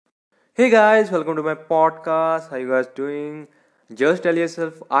Hey guys, welcome to my podcast. How you guys doing? Just tell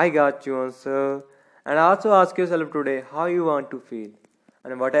yourself I got you answer and also ask yourself today how you want to feel.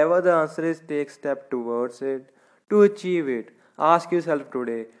 And whatever the answer is, take step towards it to achieve it. Ask yourself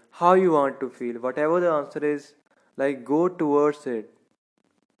today how you want to feel. Whatever the answer is, go towards it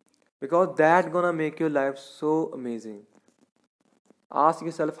because that gonna make your life so amazing. Ask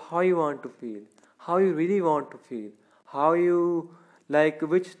yourself how you want to feel, how you really want to feel, how you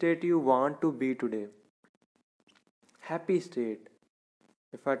which state you want to be today. Happy state.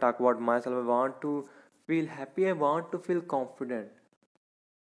 If I talk about myself, I want to feel happy, I want to feel confident.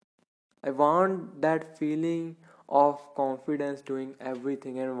 I want that feeling of confidence doing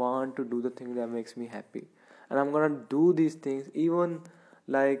everything and want to do the thing that makes me happy. And I'm gonna do these things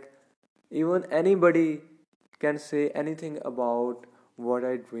like even anybody can say anything about what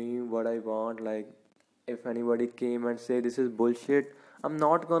I dream, what I want. Like if anybody came and say this is bullshit, I'm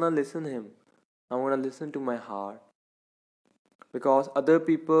not gonna listen him. I'm gonna listen to my heart because other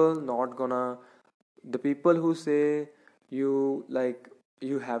people not gonna, the people who say you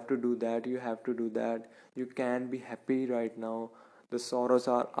you have to do that, you have to do that, you can be happy right now, the sorrows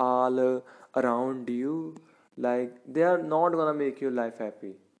are all around you, they are not gonna make your life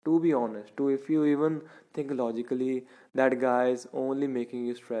happy. To be honest, to if you even think logically, that guy is only making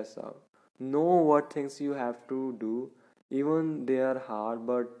you stress out. Know what things you have to do, even they are hard,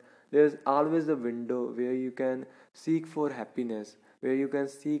 but there's always a window where you can seek for happiness, where you can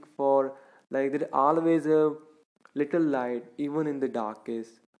seek for, there's always a little light even in the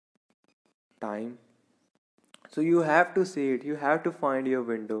darkest time. So you have to see it, you have to find your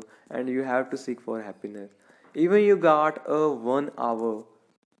window, and you have to seek for happiness. Even you got a 1 hour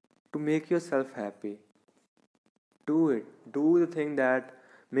to make yourself happy. Do it. Do the thing that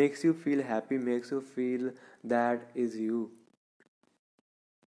makes you feel happy, makes you feel that is you.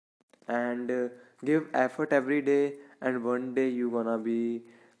 And give effort every day, and one day you gonna be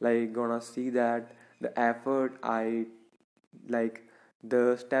gonna see that the effort I like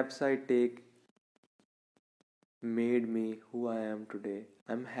the steps I take made me who I am today.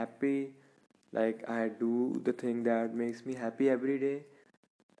 I'm happy, I do the thing that makes me happy every day,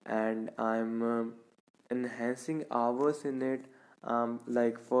 and I'm enhancing hours in it.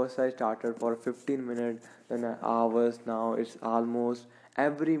 First I started for 15 minutes, then hours. Now it's almost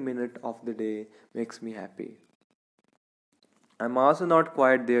every minute of the day makes me happy. I'm also not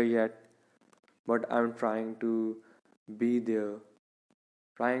quite there yet, but I'm trying to be there,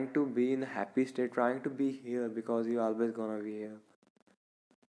 trying to be in a happy state, trying to be here because you always gonna be here.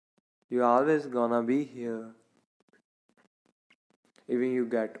 You always gonna be here. Even you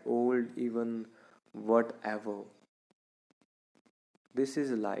get old, even whatever. This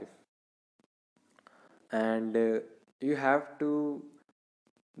is life, and you have to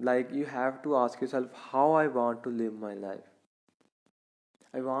you have to ask yourself how I want to live my life.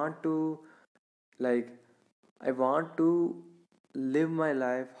 I want to like I want to live my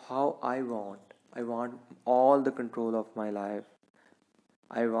life how I want. I want all the control of my life.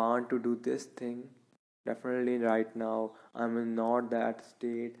 I want to do this thing. Definitely, right now, I'm in not that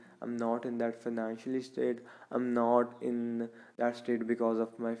state. I'm not in that financially state. I'm not in that state because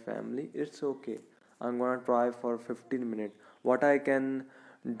of my family. It's okay. I'm gonna try for 15 minutes. What I can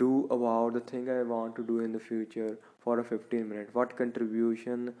do about the thing I want to do in the future for a 15 minutes. What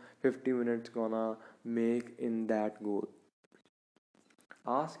contribution 50 minutes gonna make in that goal?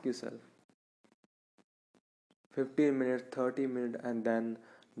 Ask yourself. 15 minutes, 30 minutes, and then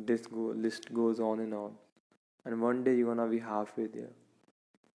list goes on and on. And one day you're gonna be halfway there.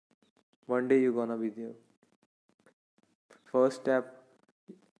 One day you're gonna be there. First step,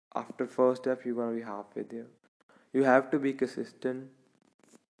 after first step, you're gonna be halfway there. You have to be consistent.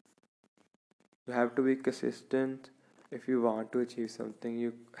 You have to be consistent if you want to achieve something.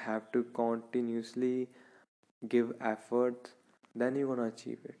 You have to continuously give effort, then you're gonna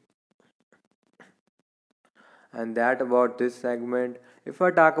achieve it. And that about this segment. If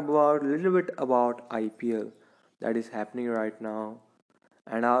I talk about a little bit about IPL that is happening right now,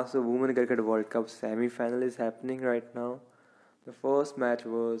 and also Women Cricket World Cup semi-final is happening right now. The first match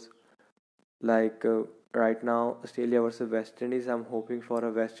was like uh, right now Australia versus West Indies. I'm hoping for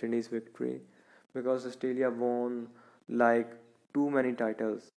a West Indies victory because Australia won like too many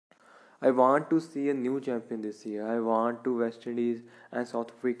titles. I want to see a new champion this year. I want to West Indies and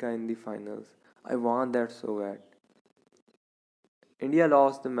South Africa in the finals. I want that so bad. India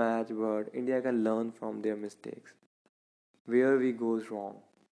lost the match, but India can learn from their mistakes. Where we goes wrong.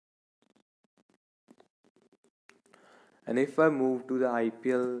 And if I move to the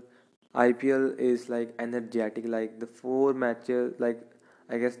IPL, IPL is like energetic. Like the four matches,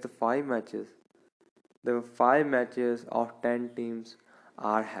 I guess the five matches. The five matches of 10 teams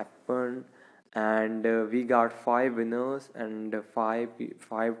are happened, and we got five winners and five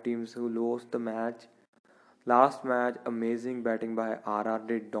teams who lost the match. Last match, amazing batting by RR.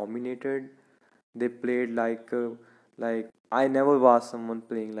 They dominated. They played like I never watched someone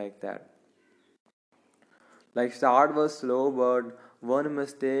playing like that. Like start was slow, but one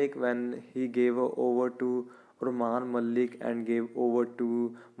mistake when he gave over to Roman Malik and gave over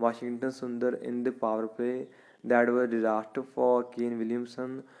to Washington Sundar in the power play, that was disaster for Kane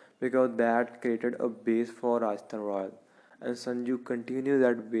Williamson because that created a base for Rajasthan Royal. And Sanju continued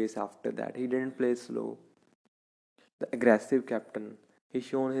that base after that. He didn't play slow. The aggressive captain. He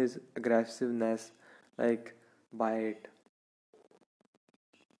shown his aggressiveness like by it.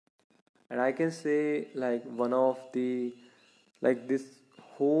 And I can say like one of the like this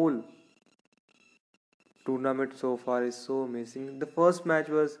whole tournament so far is so amazing. The first match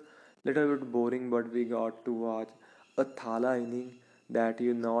was little bit boring, but we got to watch a Thala inning that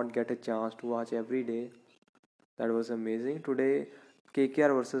you not get a chance to watch every day. That was amazing. Today,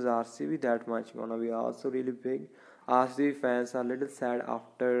 KKR versus RCB, that match gonna be also really big. RCB fans are a little sad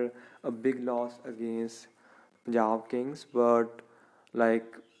after a big loss against Punjab Kings, but like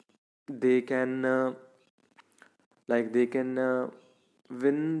they can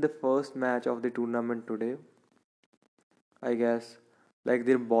win the first match of the tournament today. I guess like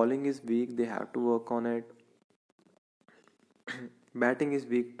their bowling is weak, they have to work on it. Batting is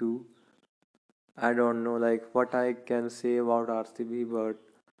weak too. I don't know like what I can say about RCB, but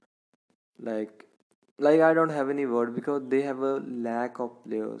like I don't have any word because they have a lack of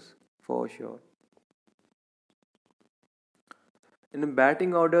players for sure. In the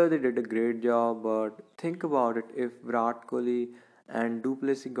batting order, they did a great job, but think about it: if Virat Kohli and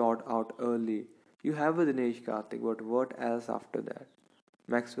Duplessis got out early, you have a Dinesh Karthik, but what else after that?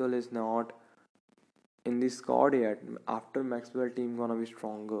 Maxwell is not in the squad yet. After Maxwell, team gonna be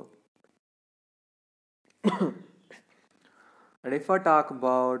stronger. And if I talk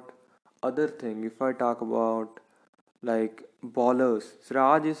about other thing, if I talk about like bowlers,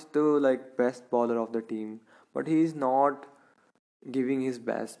 Siraj is the like best bowler of the team, but he is not giving his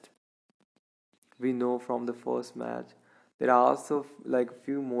best. We know from the first match. There are also like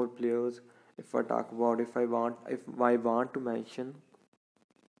few more players. If I talk about, if I want to mention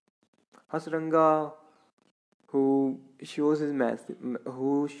Hasranga, who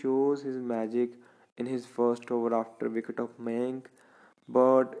who shows his magic in his first over after wicket of Mayank,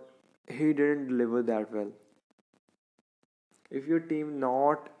 but he didn't deliver that well. If your team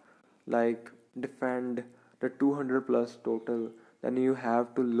not like defend the 200 plus total, then you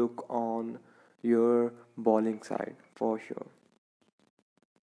have to look on your bowling side for sure.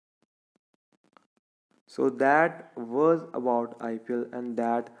 So that was about IPL, and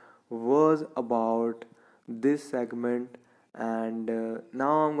that was about this segment. And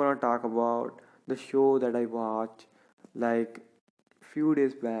now I'm gonna talk about the show that I watched like few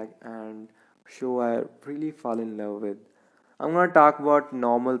days back, and show I really fall in love with. I'm gonna talk about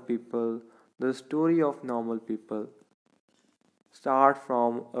normal people, the story of normal people. Start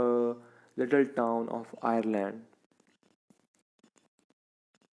from a little town of Ireland,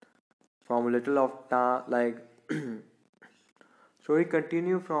 from little of ta like story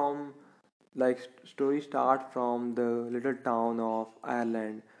continue from story start from the little town of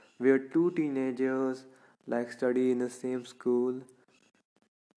Ireland where two teenagers like study in the same school,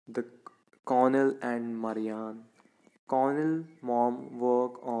 the Connell and Marianne. Connell mom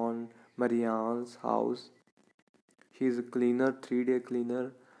work on Marianne's house. She's a cleaner, 3 day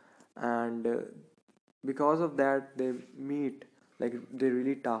cleaner, and because of that they meet. Like they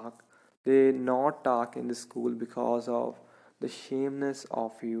really talk. They not talk in the school because of the shameness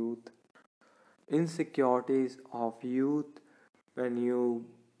of youth, insecurities of youth. When you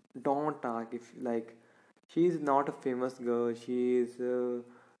don't talk, if like she's not a famous girl, she is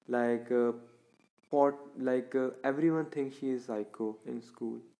like pot like everyone thinks she is psycho in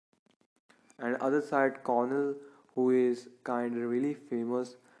school. And other side, Connell, who is kind of really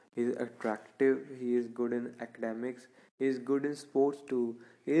famous, he's attractive, he is good in academics, he is good in sports too.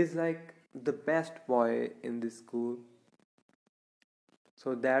 He is like the best boy in this school.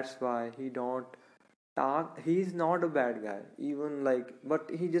 So that's why he don't talk. He's not a bad guy even like, but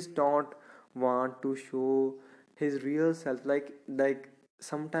he just don't want to show his real self. Like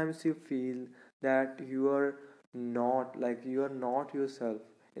sometimes you feel that you are not yourself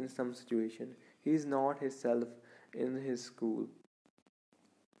in some situation. He's not his self in his school.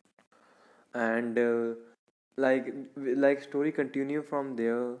 And like story continue from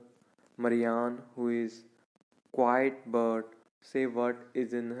there. Marianne, who is quiet but say what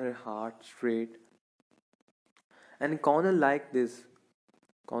is in her heart straight. And Connell liked this.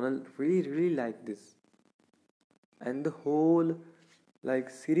 Connell really liked this. And the whole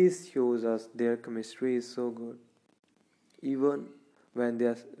series shows us their chemistry is so good. Even when they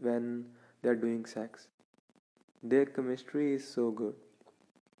are doing sex. Their chemistry is so good.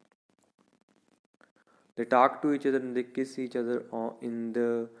 They talk to each other and they kiss each other in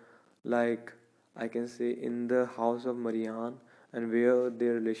the like I can say in the house of Marianne, and where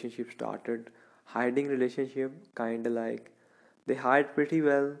their relationship started. Hiding relationship, kinda like they hide pretty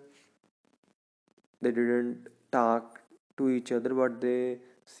well. They didn't talk to each other, but they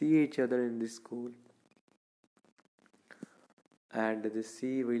see each other in the school, and they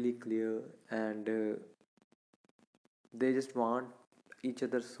see really clear, and they just want each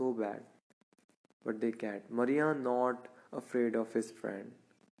other so bad, but they can't. Marianne not afraid of his friend.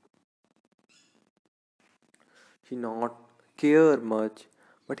 She not care much,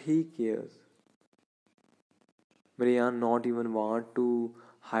 but he cares. Marianne not even want to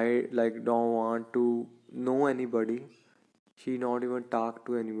hide, don't want to know anybody. She not even talk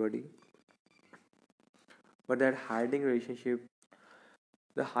to anybody. But the hiding relationship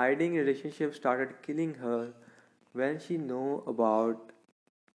started killing her when she know about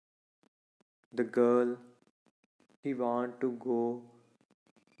the girl he want to go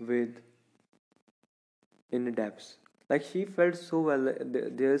with in the depths. Like she felt so well.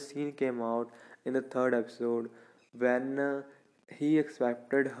 Their scene came out in the third episode when he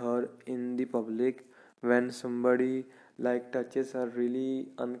accepted her in the public, when somebody touches her really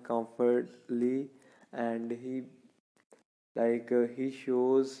uncomfortably, and he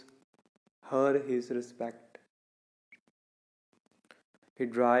shows her his respect. He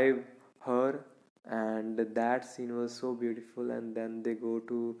drive her, and that scene was so beautiful. And then they go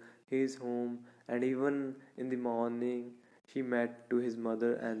to his home, and even in the morning she met to his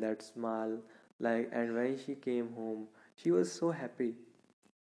mother, and that smile, and when she came home she was so happy.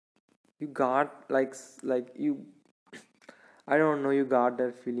 You got you, I don't know, you got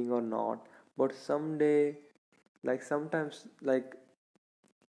that feeling or not, but someday, sometimes,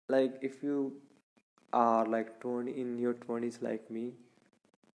 if you are 20 in your 20s like me,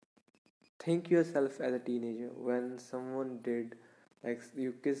 think yourself as a teenager when someone did,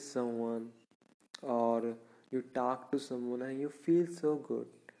 you kiss someone, or you talk to someone and you feel so good.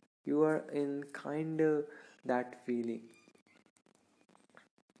 You are in kind of that feeling.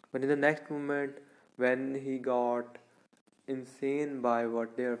 But in the next moment, when he got insane by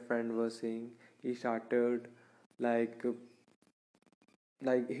what their friend was saying, he started like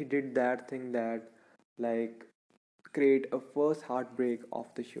he did that thing that like create a first heartbreak of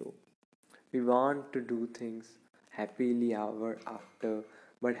the show. We want to do things happily ever after,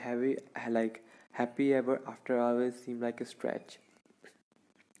 but happy ever after always seem like a stretch.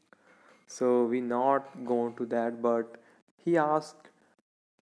 So we not going to that, but he asked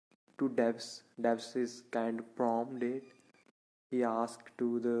to Debs. Debs is kind of prom date. He asked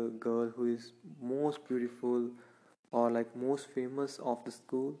to the girl who is most beautiful or most famous of the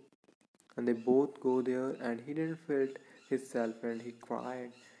school, and they both go there, and he didn't felt himself, and he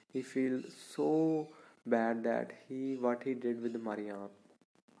cried. He feels so bad that he what he did with Marianne.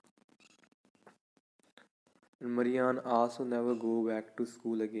 And Marianne also never go back to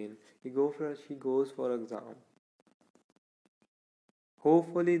school again. She goes for exam.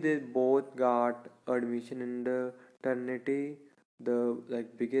 Hopefully they both got admission in the Trinity, the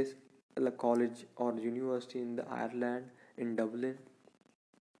biggest college or university in the Ireland, in Dublin,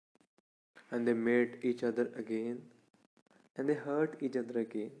 and they met each other again, and they hurt each other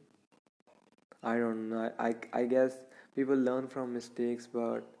again. I don't know. I guess people learn from mistakes,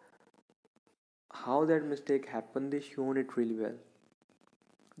 but how that mistake happened, they shown it really well.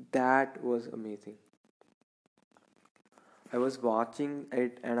 That was amazing. I was watching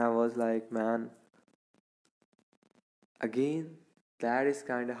it and I was like, man, again, that is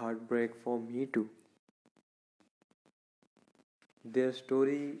kind of heartbreak for me too. Their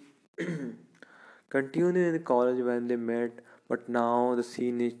story continued in college when they met, but now the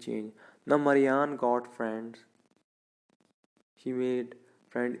scene is changed. Now Marianne got friends. She made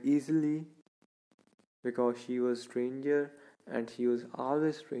friend easily because she was stranger, and she was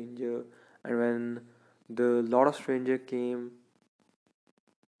always stranger. And when the lot of stranger came,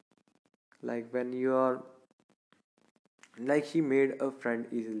 when you are she made a friend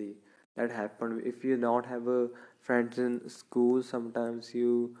easily. That happened if you not have a friends in school. Sometimes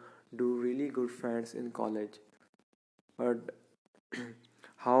you do really good friends in college, but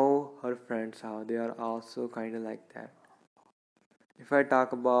how her friends are, they are also kind of like that. If I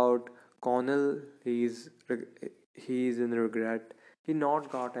talk about Connell, he is in regret. He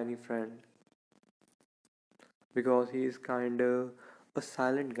not got any friend because he is kinda a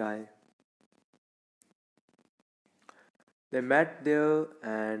silent guy. They met there,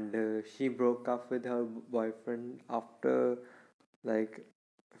 and she broke up with her boyfriend after like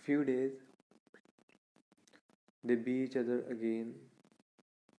a few days. They beat each other again,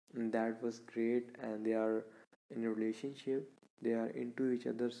 and that was great. And they are in a relationship. They are into each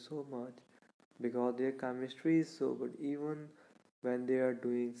other so much because their chemistry is so good. Even when they are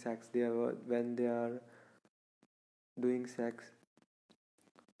doing sex, when they are doing sex,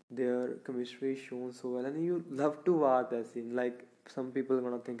 their chemistry is shown so well, and you love to watch that scene. Like some people are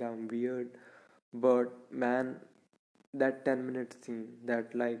gonna think I'm weird, but man, that 10 minute scene,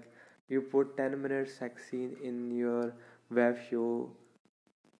 that like you put 10 minutes sex scene in your web show,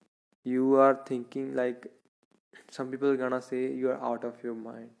 you are thinking like some people are gonna say you are out of your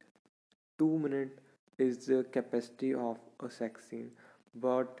mind. 2 minutes is the capacity of a sex scene,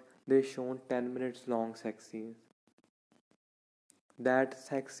 but they shown 10 minutes long sex scenes. That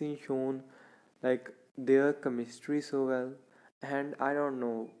sex scene shown like their chemistry so well, and I don't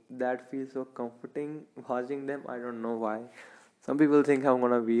know, that feels so comforting watching them. I don't know why. Some people think I'm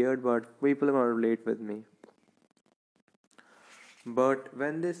gonna weird, but people are gonna relate with me. But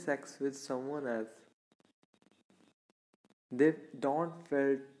when they sex with someone else, they don't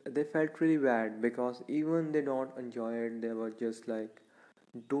felt they felt really bad because even they don't enjoy it, they were just like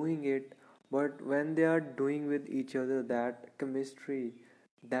doing it. But when they are doing with each other, that chemistry,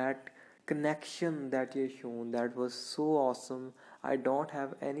 that connection that you shown, that was so awesome. I don't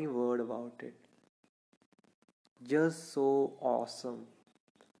have any word about it. Just so awesome.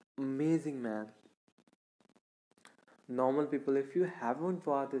 Amazing, man. Normal people, if you haven't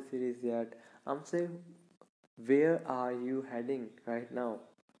watched the series yet, I'm saying, where are you heading right now?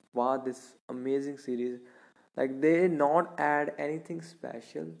 Watch this amazing series. Like they not add anything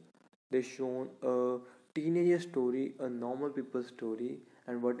special. They shown a teenager story, a normal people story,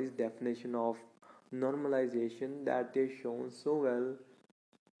 and what is definition of normalization, that they shown so well.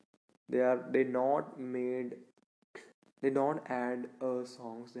 They not made, they don't add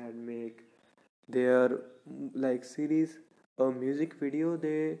songs that make their like series a music video.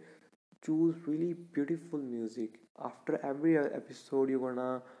 They choose really beautiful music. After every episode you're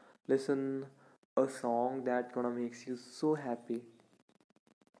gonna listen a song that gonna makes you so happy.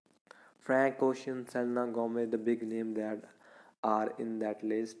 Frank Ocean, Selena Gomez, the big name that are in that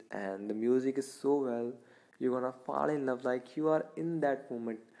list, and the music is so well. You're gonna fall in love like you are in that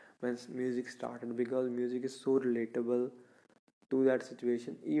moment when music started, because music is so relatable to that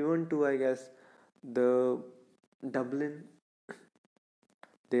situation. Even to, I guess, the Dublin,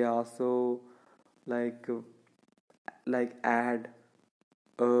 they also like add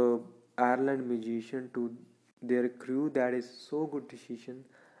a Ireland musician to their crew. That is so good decision.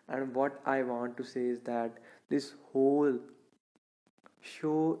 And what I want to say is that this whole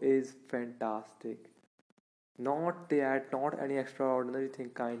show is fantastic. Not they add not any extraordinary thing,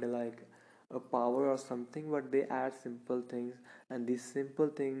 kind of like a power or something, but they add simple things, and this simple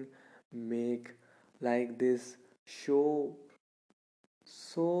thing make like this show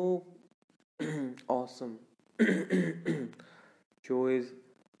so awesome. Show is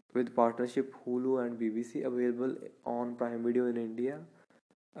with partnership Hulu and BBC, available on Prime Video in India,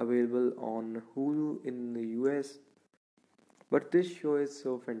 available on Hulu in the US. But this show is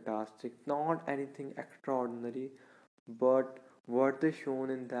so fantastic. Not anything extraordinary, but what they shown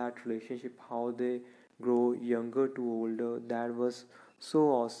in that relationship, how they grow younger to older, that was so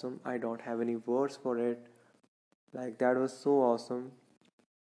awesome. I don't have any words for it. Like that was so awesome.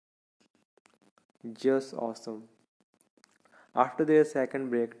 Just awesome. After their second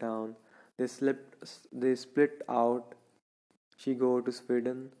breakdown, they split out. She go to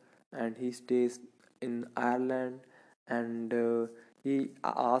Sweden and he stays in Ireland, and he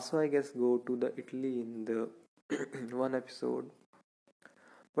also, I guess, go to the Italy in the one episode.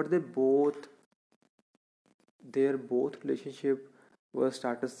 But their both relationship was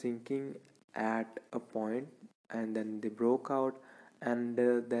started sinking at a point, and then they broke out, and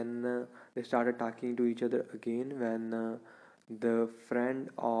then they started talking to each other again when the friend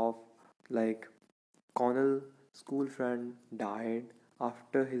of like Connell, school friend, died.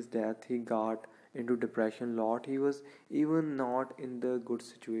 After his death, he got into depression lot. He was even not in the good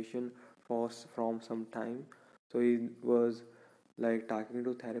situation for from some time. So he was like talking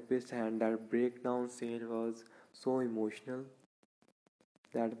to therapist, and that breakdown scene was so emotional.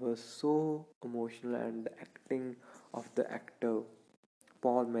 That was so emotional, and the acting of the actor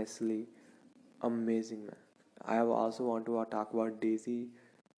Paul Mescal, amazing, man. I also want to talk about Daisy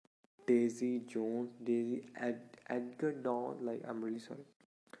Jones, Daisy Edgar Dawn, like I'm really sorry,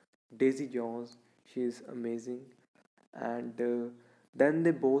 Daisy Jones. She's amazing, and then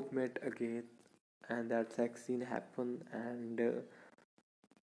they both met again, and that sex scene happened, and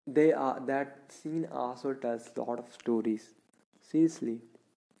they are that scene also tells a lot of stories. Seriously,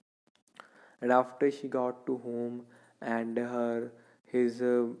 and after she got to home, and her his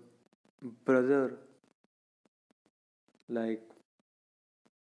brother like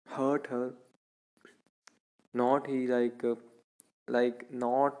hurt her, not he like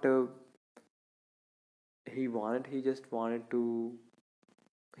not he just wanted to,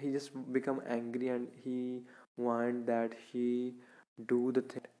 he just become angry, and he wanted that she do the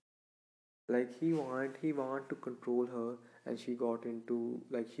thing, like he want to control her, and she got into,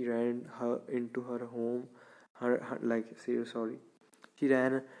 like she ran her into her home, her like sorry, she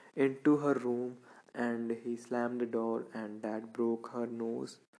ran into her room, and he slammed the door, and that broke her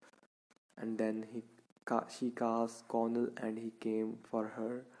nose. And then she cast Connell, and he came for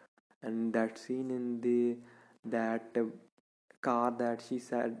her. And that scene in the that car, that she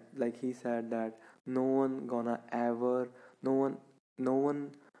said, like he said that no one gonna ever, no one no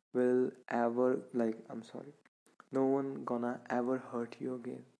one will ever, like I'm sorry, no one gonna ever hurt you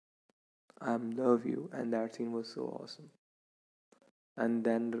again, I love you. And that scene was so awesome. And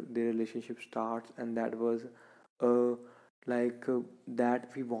then the relationship starts, and that was uh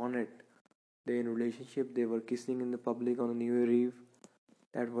that we wanted. They in relationship, they were kissing in the public on a New Year Eve.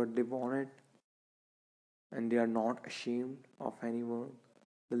 That what they wanted, and they are not ashamed of anyone.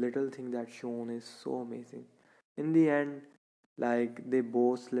 The little thing that shown is so amazing. In the end, like they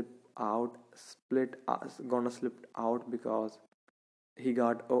both gonna slip out, because he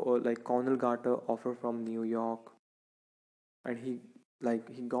got like Connell got a offer from New York, and he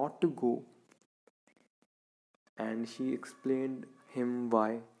got to go, and she explained him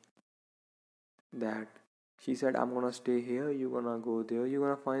why, that she said, I'm gonna stay here, you're gonna go there, you're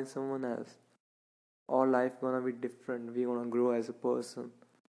gonna find someone else. Our life gonna be different, we're gonna grow as a person,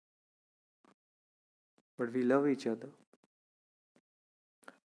 but we love each other,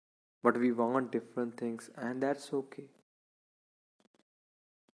 but we want different things, and that's okay.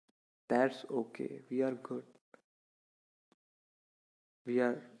 That's okay, we are good. We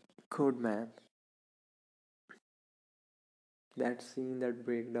are good, man. That scene, that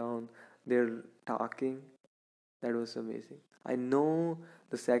breakdown, they're talking, that was amazing. I know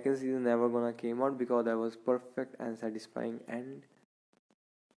the second season never gonna came out, because that was perfect and satisfying end,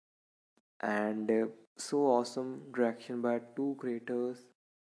 and so awesome direction by two creators,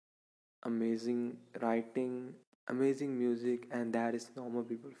 amazing writing, amazing music, and that is normal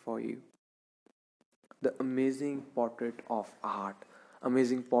people for you. The amazing portrait of art,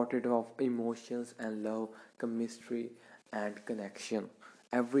 amazing portrait of emotions and love, chemistry and connection.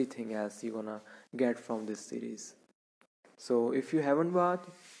 Everything else you're gonna get from this series. So if you haven't watched,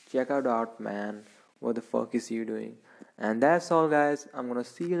 check it out, man. What the fuck is you doing? And that's all, guys. I'm gonna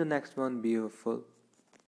see you in the next one. Be hopeful.